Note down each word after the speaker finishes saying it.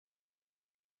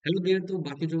Hello there. तो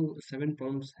बाकी जो 7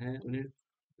 प्रॉब्लम्स हैं उन्हें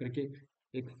करके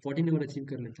एक 40 नंबर अचीव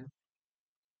कर लेते हैं।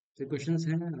 तो क्वेश्चंस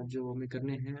हैं जो हमें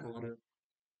करने हैं, और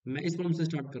मैं इस प्रॉब्लम से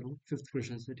स्टार्ट कर रहा हूँ, फिफ्थ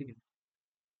क्वेश्चन से। ठीक है,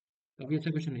 काफी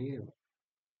अच्छा क्वेश्चन है ये।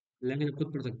 लैंग्वेज आप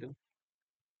खुद पढ़ सकते हो।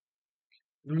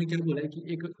 उन्होंने क्या बोला है कि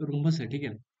एक रोम्बस है, ठीक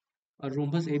है। और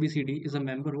rhombus ABCD is a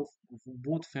member of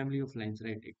both family of lines,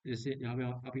 right. जैसे यहाँ पे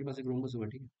आपके पास एक रोम्बस हुआ,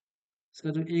 ठीक है। इसका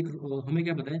जो एक हमें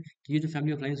क्या पता है कि ये जो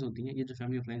फैमिली ऑफ लाइंस होती है, ये जो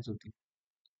फैमिली ऑफ लाइंस होती है,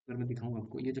 अगर मैं दिखाऊं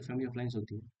आपको, ये जो फैमिली ऑफ लाइंस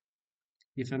होती है,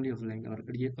 ये फैमिली ऑफ लाइन,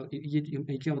 और ये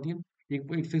क्या होती है,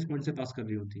 एक फिक्स पॉइंट से पास कर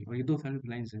रही होती है, और ये दो फैमिली ऑफ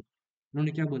लाइन्स है।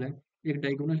 उन्होंने क्या बोला है, एक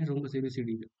डायगोनल है रोम्बस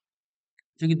ABCD का,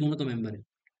 जो कि दोनों का मेंबर है।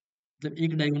 मतलब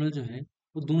एक डायगोनल जो है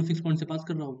वो दोनों फिक्स पॉइंट से पास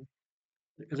कर रहा होगा।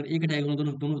 अगर एक डायगोनल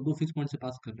दोनों दोनों दो फिक्स पॉइंट से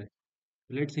पास कर रहा है,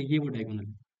 लेट से ये वो डायगोनल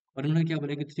है। और उन्होंने क्या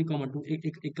बोला कि 3,2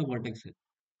 एक का वर्टेक्स है।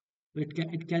 तो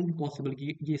इट कैन बी पॉसिबल कि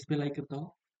ये इस पे लाई करता हो।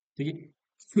 तो ये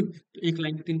तो एक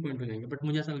लाइन के 3 पॉइंट हो जाएंगे, बट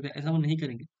मुझे ऐसा लगता है ऐसा वो नहीं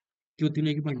करेंगे कि वो तीनों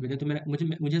एक ही पॉइंट पे जाए। तो मेरा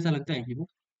मुझे ऐसा लगता है कि वो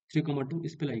 3,2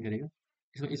 इस पे लाई करेगा,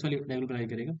 इस वाली डायगोनल पे लाई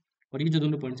करेगा, और ये जो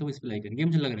दोनों पॉइंट्स है वो इस पे लाई करेंगे, ये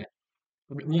मुझे लग रहा है।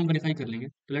 वो हम वेरीफाई कर लेंगे।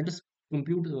 तो let us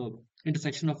compute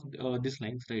intersection of this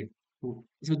lines, right. तो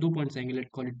इसमें दो पॉइंट्स आएंगे, late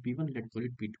call it P1, late call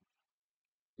it P2।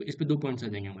 तो इस पे दो पॉइंट्स आ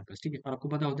जाएंगे हमारे पास, ठीक है। और आपको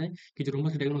पता होता है कि जो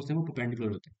रोम्बस के डायगोनल होते हैं वो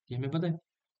परपेंडिकुलर होते हैं, ये हमें पता है।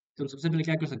 तो सबसे पहले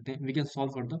क्या कर सकते हैं, we can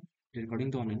solve for the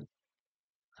recording तो ऑन है ना।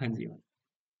 हाँ जी,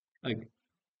 ओके।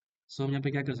 सो हम यहाँ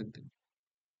पे क्या कर सकते हैं,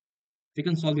 we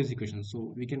can solve this equation. So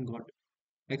we can got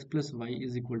x plus Y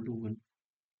is equal to 1,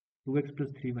 2x plus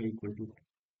 3y equal to 1।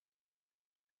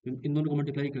 इन दोनों को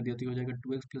मल्टीप्लाई कर दिया तो ये हो जाएगा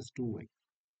 2x plus 2y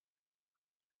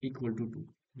equal to 2।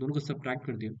 दोनों को सब्ट्रैक्ट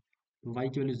कर दिया तो y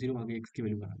की वैल्यू 0 आ गई, x की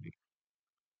वैल्यू 1 आ गई।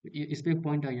 तो इस पे एक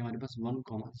पॉइंट आ गया हमारे पास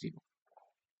 1,0,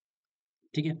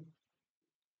 ठीक है।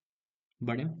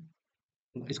 बढ़िया।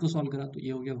 तो इसको सॉल्व करा तो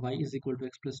ये हो गया y is equal to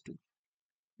x plus 2।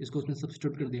 इसको उसने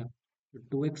सब्स्टिट्यूट कर दिया तो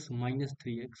 2x minus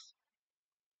 3x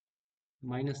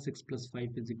minus 6 plus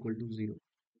 5 is equal to 0।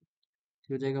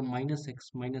 हो जाएगा minus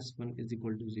x minus 1 is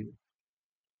equal to 0।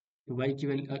 तो y की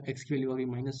वैल्यू, x की वैल्यू आ गई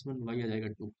 -1, y आ जाएगा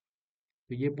 2।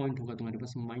 तो ये पॉइंट होगा तुम्हारे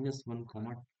पास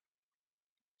 -1,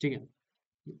 ठीक है।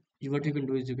 What you can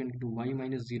do is you can do y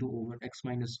minus 0 over x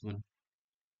minus 1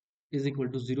 is equal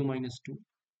to 0 minus 2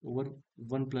 over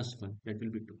 1 plus 1, that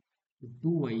will be 2. So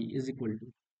 2y is equal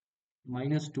to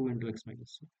minus 2 into x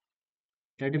minus 1.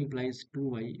 That implies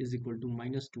 2y is equal to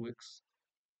minus 2x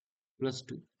plus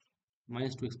 2,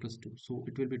 minus 2x plus 2. So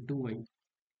it will be 2y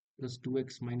plus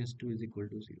 2x minus 2 is equal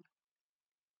to 0.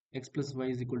 X plus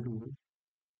y is equal to 1.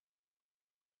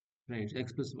 Right,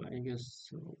 x plus Y, I guess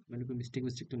मैंने कोई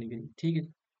mistake तो नहीं करी, ठीक है।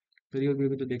 फिर ये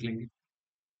भी तो देख लेंगे।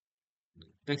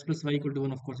 तो x plus Y equal to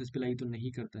 1, of course इस पे लाई तो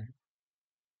नहीं करता है।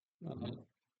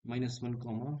 -1,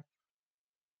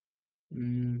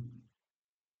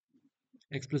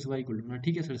 x plus Y equal to,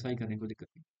 ठीक है, सेटिस्फाई करने को दिक्कत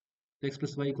नहीं। तो x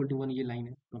plus Y equal to 1 ये लाइन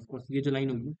है। ऑफ कोर्स ये जो लाइन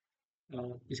होगी,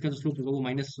 इसका जो स्लोप होगा वो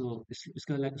माइनस,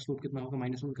 इसका स्लोप कितना होगा,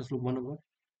 -1 का स्लोप 1 होगा।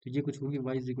 तो ये कुछ होगी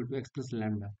y is equal to x plus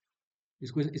lambda.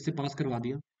 इसको इससे पास करवा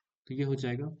दिया तो ये हो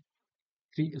जाएगा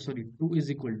 3, sorry 2 is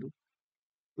equal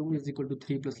to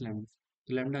 3 plus lambda.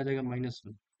 तो लैम्डा आ जाएगा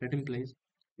 -1। That implies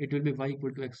it will be y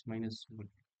equal to x minus 1।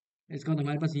 इसका मतलब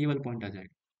हमारे पास ये वाला पॉइंट आ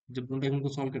जाएगा। जब दोनों डायगोनल को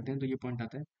सॉल्व करते हैं तो ये पॉइंट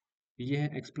आता है। ये है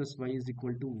x plus Y is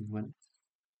equal to 1,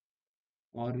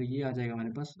 और ये आ जाएगा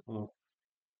हमारे पास,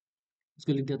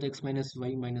 इसको लिख दिया था x minus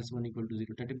Y minus 1 equal to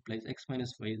 0। That implies x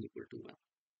minus Y is equal to 1,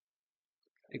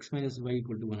 x minus Y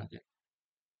equal to 1 आ जाएगा।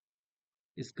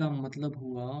 इसका मतलब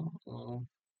हुआ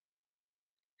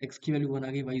x की वैल्यू 1 आ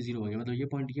गई, y 0 आ गया, मतलब ये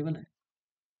पॉइंट ये वाला है,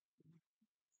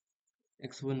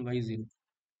 x1 y 0।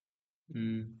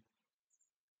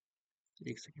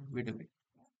 एक second, wait a minute.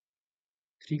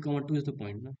 3,2 is the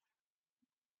point ना।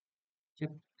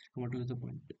 Yep, 3,2 is the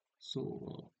point. So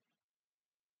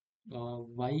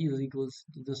y is equals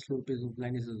to the slope is of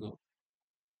line is of,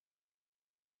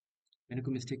 मैंने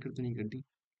कोई मिस्टेक कर तो नहीं कर दी,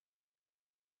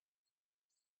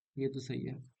 ये तो सही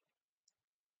है।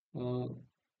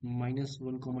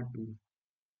 -1, 2,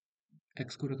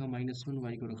 एक्स को रखा -1,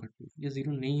 वाई को रखा 2, ये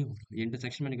जीरो नहीं होगा, ये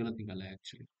इंटरसेक्शन मैंने गलत निकाला है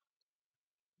actually.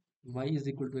 y is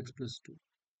equal to x plus 2।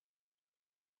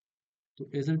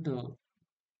 तो इज इट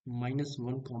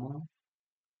 -1,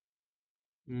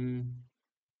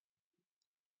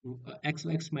 एक्स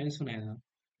एक्स -1 आएगा,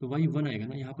 तो y 1 आएगा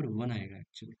ना, यहाँ पर 1 आएगा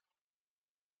एक्चुअली।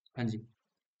 हाँ जी,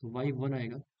 तो y 1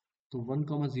 आएगा। तो 1,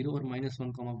 0 और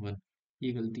 -1, 1,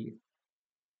 ये गलती है।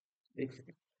 एक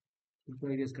सेकेंड,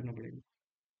 पूरा इरेज करना पड़ेगा,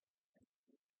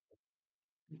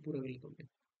 पूरा गलत हो गया।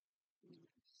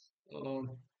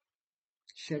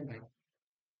 शेट भाई,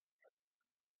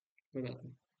 कोई बात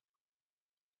नहीं।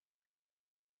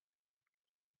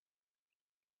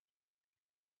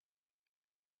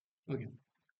 ओके।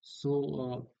 सो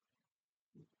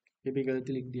ये भी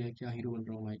गलती लिख दिया है, क्या हीरो बन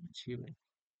रहा हूँ भाई, अच्छी है भाई।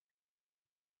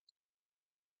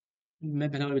 मैं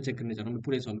पहला वाला चेक करने जा रहा हूँ, मैं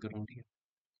पूरे सॉल्व कर रहा हूँ, ठीक है।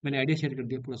 मैंने आइडिया शेयर कर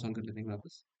दिया, पूरा सॉल्व कर लेते हैं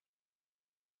वापस।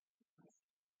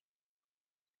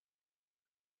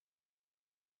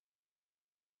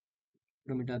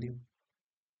 पूरा मिटा दिया।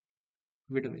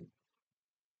 Wait away.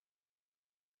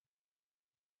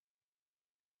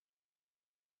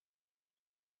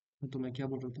 तो मैं क्या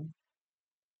बोल रहा था,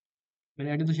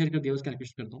 मैंने आइडिया तो शेयर कर दिया, उसका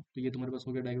कैलकुलेशन करता हूँ। तो ये तुम्हारे पास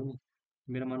हो गया डायगोनल।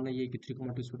 मेरा मानना ये है कि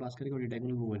 3,2 इस पे पास करेगा और ये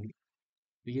डायगोनल वो वाली।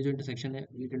 तो ये जो इंटरसेक्शन है,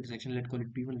 ये intersection, late call it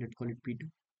P1, late call it P2।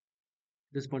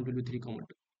 This point will be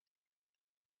 3,2।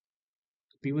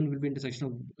 P1 will be intersection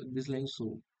of this line,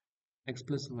 so x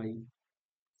plus y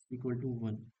equal to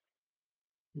 1,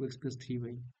 2x plus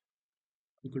 3y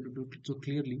equal to 2. So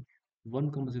clearly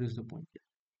 1 comma 0 is the point.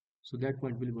 So that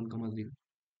point will be 1 comma 0.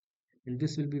 And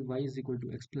this will be y is equal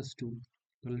to x plus 2.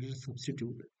 So let us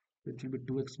substitute. It will be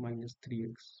 2x minus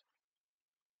 3x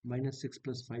minus 6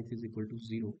 plus 5 is equal to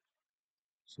 0.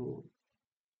 So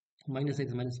minus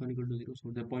x minus 1 equal to 0.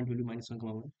 So the point will be minus 1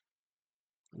 comma 1.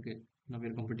 Okay, now we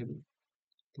are comfortable.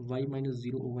 So y minus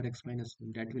 0 over x minus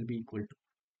 1, that will be equal to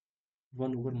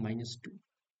 1 over minus 2.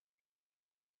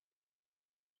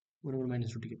 1 over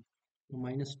minus 2, ठीक है। तो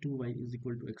minus 2y is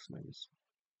equal to x minus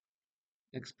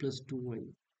 1. X plus 2y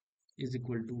is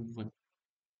equal to 1.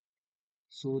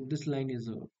 So this line is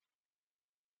uh,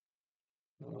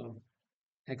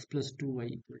 x plus 2y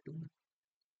equal to 1.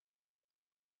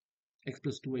 X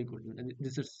plus 2y equal to 1. And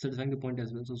this is satisfying the point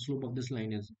as well. So slope of this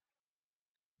line is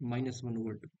minus 1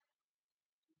 over 2.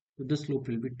 So this slope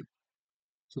will be 2.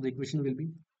 So the equation will be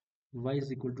y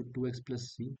is equal to 2x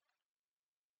plus c.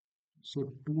 So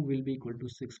 2 will be equal to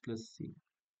 6 plus c.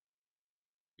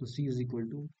 So c is equal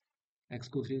to x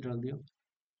को 3 डाल दिया.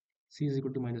 C is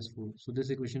equal to minus 4. So this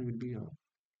equation will be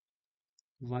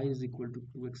y is equal to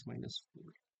 2x minus 4.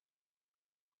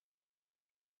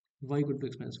 Y equal to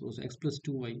x minus 4. So x plus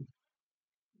 2y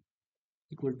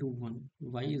equal to 1.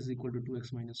 Y is equal to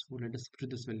 2x minus 4. Let us put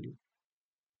this value.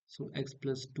 So x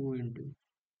plus 2 into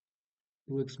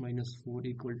 2x minus 4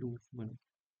 equal to 1.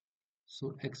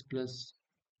 So x plus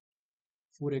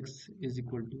 4x is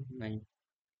equal to 9.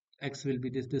 X will be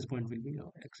this point will be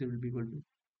x will be equal to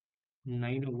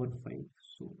 9 over 5.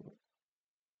 So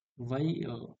y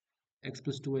x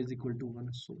plus 2y is equal to 1.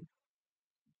 So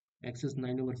x is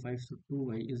 9 over 5. So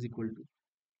 2y is equal to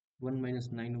 1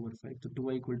 minus 9 over 5. So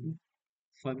 2y equal to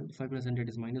 5 minus 100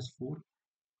 is minus 4.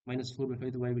 Minus 4 by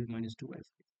 5, the y will be minus 2 by 5.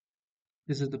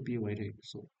 This is the POY, right?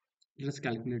 So let's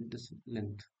calculate this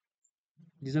length.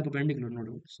 These are perpendicular, no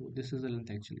doubt. So this is the length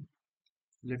actually.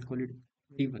 Let's call it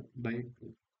d1 by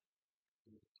 2.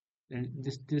 And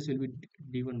this will be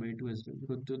d1 by 2 as well,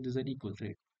 because these are equal,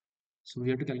 right? So we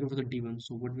have to calculate for the d1.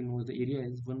 So what we know is the area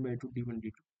is 1 by 2 d1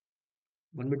 d2.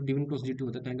 1 by d1 cross d2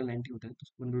 होता है, triangle 90 होता है,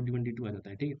 तो 1 by d1 d2 आ जाता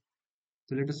है, ठीक है।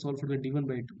 So let us solve for the d1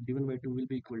 by 2. d1 by 2 will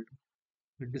be equal to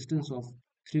the distance of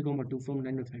 3 comma 2 from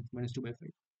 9 by 5 minus 2 by 5.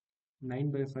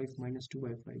 9 by 5 minus 2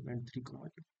 by 5 and 3 comma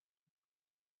 2.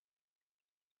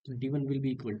 So d1 will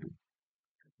be equal to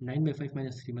 9 by 5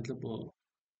 minus 3 मतलब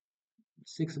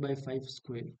 6 by 5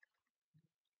 square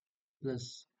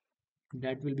plus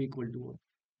that will be equal to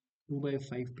 2 by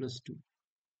 5 plus 2.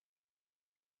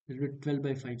 It will be 12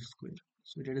 by 5 square.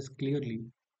 So that is clearly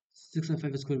 6 by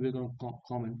 5 square we are going to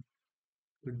common.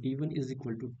 So d1 is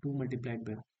equal to 2 multiplied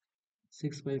by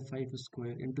 6 by 5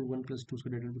 square into 1 plus 2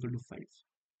 square, that will be equal to 5.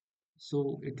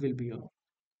 So it will be a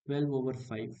 12 over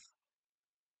 5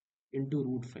 into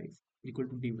root 5 equal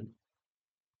to d1.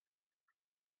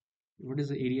 What is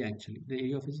the area actually? The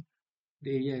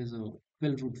area is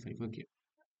 12 root 5. Okay.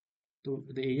 So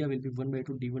the area will be 1 by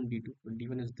 2 d1 d2. So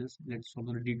d1 is this. Let's solve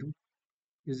the d2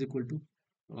 is equal to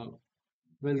uh,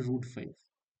 12 root 5.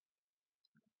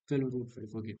 12 root 5.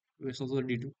 Okay. Let's solve the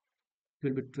d2. It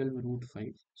will be 12 root 5.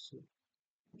 So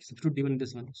substitute d1 in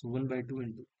this one. So 1 by 2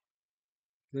 into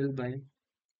 12 by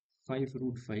 5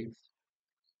 root 5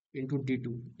 into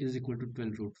d2 is equal to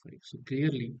 12 root 5. So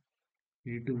clearly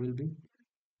d2 will be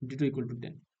d2 equal to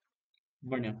 10.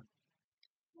 बढ़िया।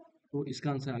 तो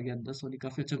इसका answer आ गया 10, और ये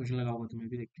काफी अच्छा question लगा होगा तुम्हें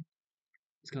भी, देखते हैं।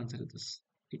 इसका आंसर है 10।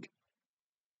 ठीक है।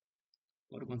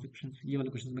 और कौन से क्वेश्चन, ये वाले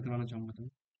क्वेश्चन मैं करवाना चाहूंगा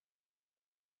तुम्हें।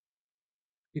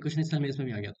 ये क्वेश्चन इस साल मेंस में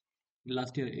भी आ गया था।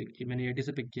 लास्ट ईयर मैंने एटी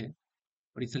से पिक किया है,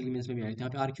 और इस साल की मेंस में भी आया था। यहाँ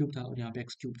पे आर क्यूब था और यहाँ पे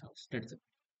एक्स क्यूब था। That's it.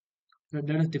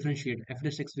 Let us differentiate. F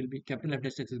dash x will be capital F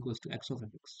dash x equals to x of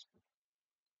fx.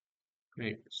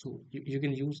 Right. So you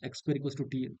can use x square equals to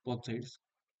t both sides.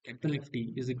 Capital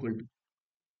Ft is equal to,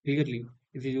 clearly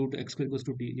if you do to x square equals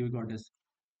to t, you got as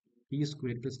t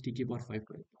square plus t की power 5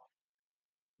 करें।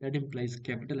 That implies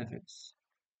capital Fx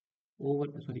over,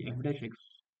 sorry, f dash x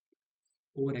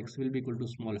over x will be equal to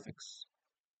small fx.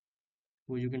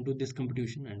 So you can do this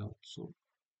computation and also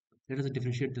let us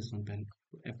differentiate this one then.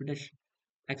 So f dash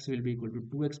x will be equal to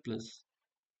 2x plus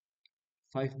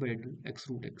 5 by 2 x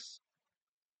root x,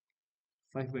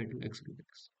 5 by 2 x root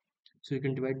x. So you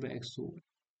can divide by x, so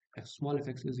f small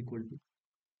fx is equal to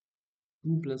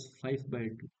 2 plus 5 by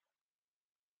 2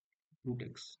 root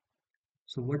x.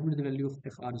 So what will be the value of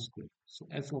f r square? So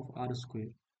f of r square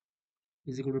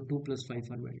is equal to 2 plus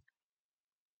 5 r by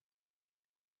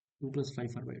 2 plus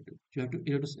 5 r by 2.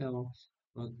 You have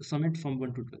to sum it from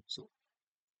 1 to 12. So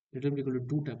it will be equal to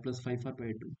 2 plus 5 r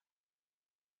by 2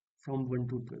 from 1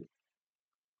 to 12.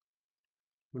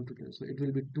 1 to 12. So it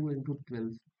will be 2 into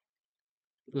 12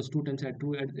 because 2 times add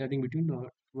 2 adding between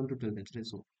 1 to 12. That's right.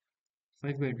 So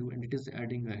 5 by 2 and it is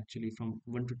adding actually from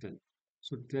 1 to 12.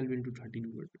 So 12 into 13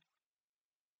 over 2.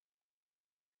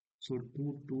 So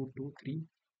 2, 2, 2, 3.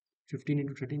 15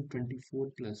 into 13,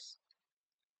 24 plus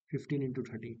 15 into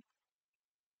 13.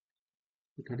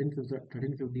 So 13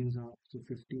 15 are so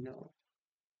 15 are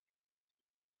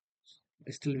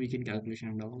still we can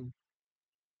calculation down.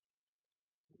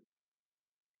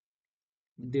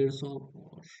 150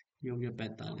 और ये हो गया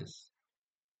 45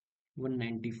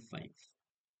 195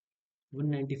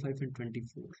 195 and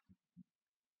 24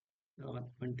 और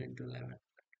 110 to 11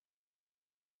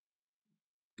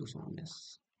 219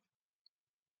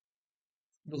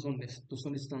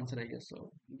 219 का answer आएगा सो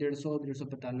 150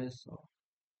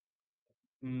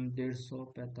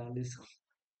 150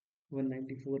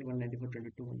 194 194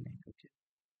 22 19 okay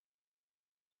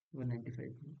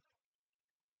 195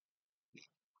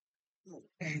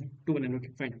 219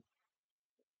 okay fine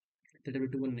that will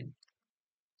be 219.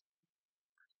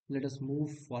 Let us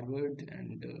move forward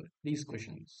and these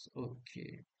questions.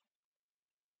 Okay,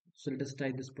 so let us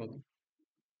try this problem.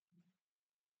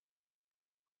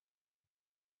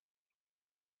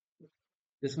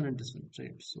 This one and this one,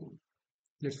 right? So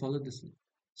let's follow this one.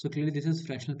 So clearly this is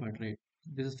fractional part, right?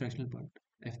 This is fractional part,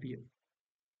 FPF.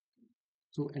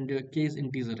 So and the k is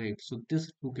integer, right? So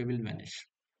this 2k will vanish.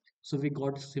 So we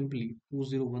got simply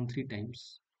 2013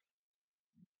 times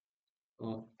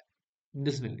uh,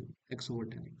 this value x over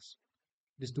 10x.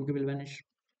 This 2k will vanish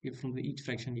if from the each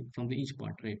fraction from the each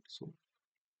part, right? So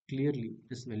clearly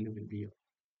this value will be here.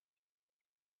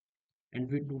 And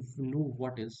we do know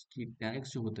what is कि tan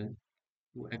x जो होता है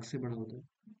वो x से बड़ा होता है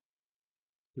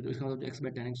तो जो इसका मतलब x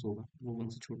by tan x होगा वो 1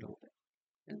 से छोटा होता है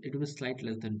and it will be slight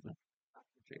less than 1,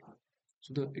 right?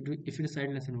 So if it is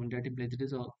slightly less than 1, that implies it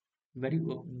is a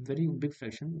very big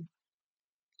fraction,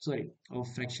 sorry, a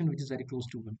fraction which is very close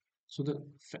to 1. So the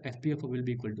FPF will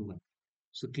be equal to 1.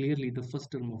 So clearly the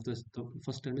first term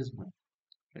is 1,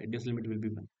 right? This limit will be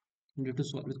 1. And we have to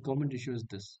solve with common ratio is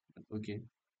this, okay?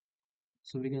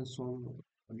 So we can solve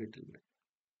a little bit.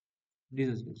 This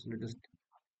as well. So let us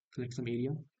select some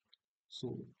area.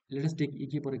 So let us take e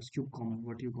to the power x cube common.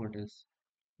 What you got is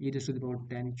e raised to the power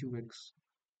 10 cube x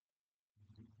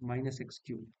minus x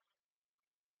cube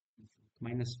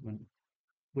minus 1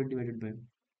 whole divided by,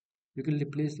 you can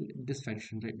replace this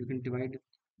fraction, right? You can divide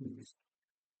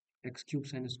x cube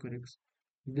sin square x.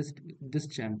 This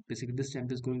champ, basically this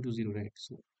champ is going to 0, right?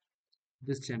 So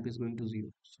this champ is going to 0.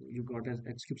 So you got as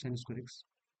x cube sin square x.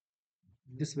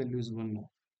 This value is 1 now.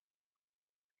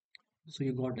 So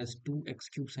you got as 2x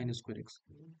cube sin square x.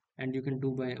 And you can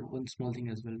do by one small thing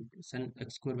as well, sin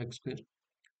x square by x square.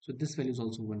 So this value is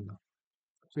also 1 now.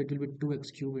 So it will be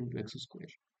 2x cube into x square.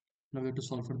 Now we have to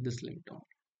solve for this line down.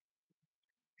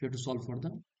 You have to solve for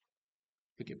the,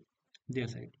 okay, their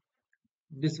side.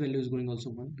 This value is going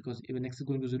also 1 because even x is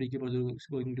going to 0, e power 0 is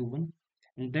going to 1,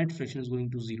 and that fraction is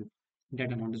going to 0. That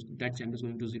champ is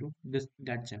going to 0.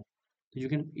 That champ. So you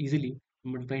can easily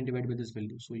multiply and divide by this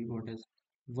value. So you got as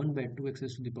 1 by 2x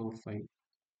to the power 5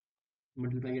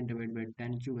 multiply and divide by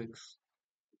 10 cube x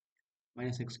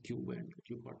minus x cube, and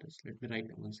you got as, let me write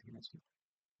down once again as well.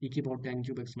 E to the power 10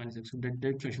 cube x minus x cube.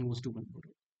 That fraction was to 1.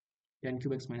 10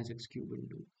 cube x minus x cube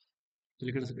into. So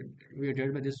look at us. We are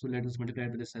divided by this, so let us multiply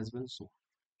by this as well. So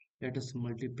let us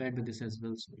multiply by this as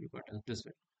well. So you got this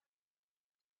value.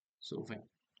 So fine.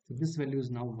 So this value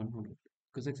is now 100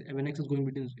 because when x is going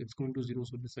between, it's going to 0.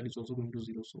 So this value is also going to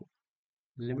 0. So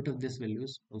the limit of this value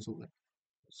is also 1.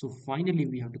 So finally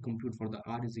we have to compute for the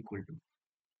r is equal to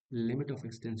limit of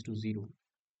x tends to 0.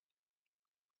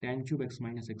 Tan cube x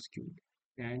minus x cube.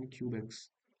 Tan cube x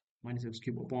minus x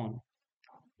cube upon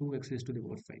 2x raised to the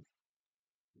power 5.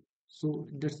 So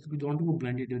that's, we don't go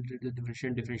blindly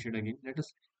differentiate again. Let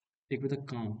us take with a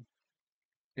calm.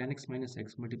 Tan x minus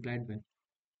x multiplied by,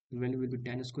 the value will be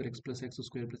tan square x plus x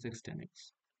square plus x tan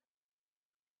x.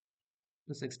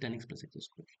 plus x tan x plus x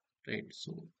square, right?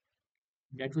 So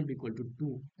that will be equal to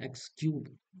 2x cube,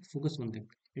 focus one thing,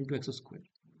 into x square.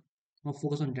 Now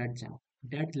focus on that jam.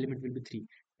 That limit will be 3.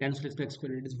 Tan square x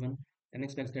square it is 1. Tan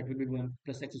x plus that will be 1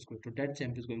 plus x square. So that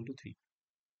jump is going to 3.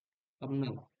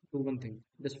 Now, do one thing.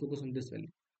 Just focus on this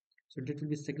value. So that will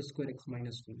be sec square x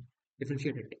minus 1.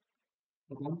 Differentiate it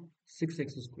upon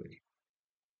 6x square.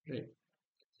 Right.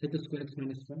 Sec square x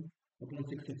minus 1 upon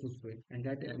 6x square. And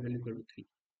that will equal to 3.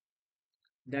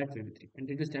 That will be 3. And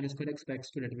it is tan square x by x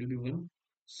square, that will be 1.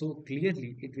 So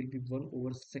clearly it will be 1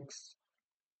 over 6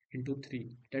 into 3.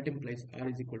 That implies r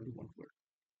is equal to 1 over.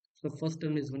 So the first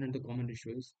term is 1 and the common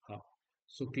ratio is half.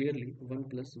 So clearly 1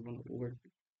 plus 1 over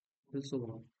 2 also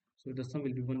 1. So the sum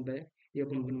will be 1 by a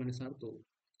upon 1 minus r. So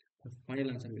the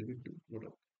final answer will be 2. No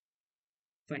doubt.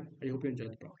 Fine. I hope you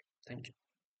enjoyed the problem. Thank you.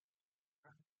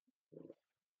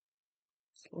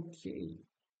 Okay.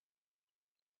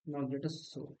 Now let us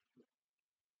so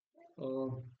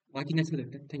बाकी next में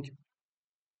देखते हैं. Thank you.